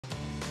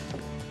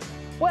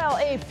Well,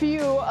 a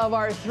few of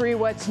our 3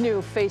 What's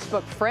New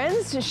Facebook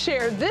friends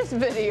shared this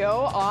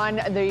video on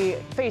the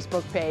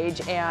Facebook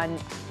page,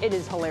 and it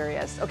is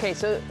hilarious. Okay,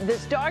 so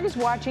this dog is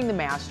watching the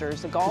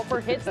Masters. The golfer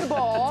hits the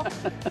ball,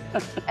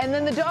 and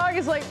then the dog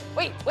is like,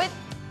 wait, what?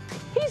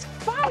 He's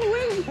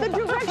following the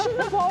direction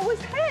the ball was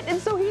hit, and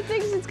so he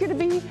thinks it's going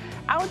to be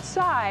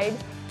outside.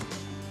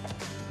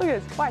 Look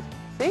at this. Watch.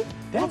 See?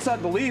 That's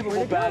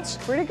unbelievable, Bets.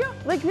 Where'd it go?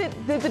 Like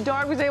the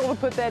dog was able to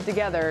put that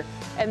together,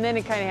 and then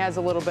it kind of has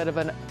a little bit of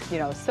an,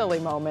 silly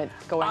moment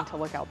going to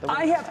look out the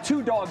window. I have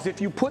 2 dogs. If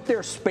you put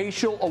their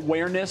spatial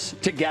awareness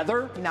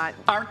together,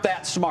 aren't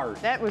that smart?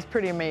 That was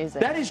pretty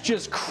amazing. That is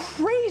just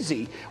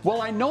crazy.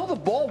 Well, I know the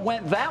ball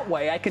went that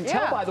way. I can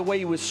tell by the way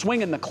he was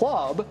swinging the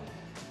club,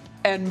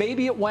 and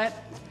maybe it went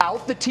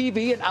out the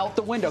TV and out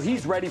the window.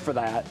 He's ready for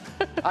that.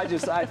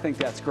 I think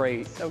that's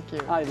great. So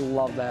cute. I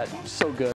love that. So good.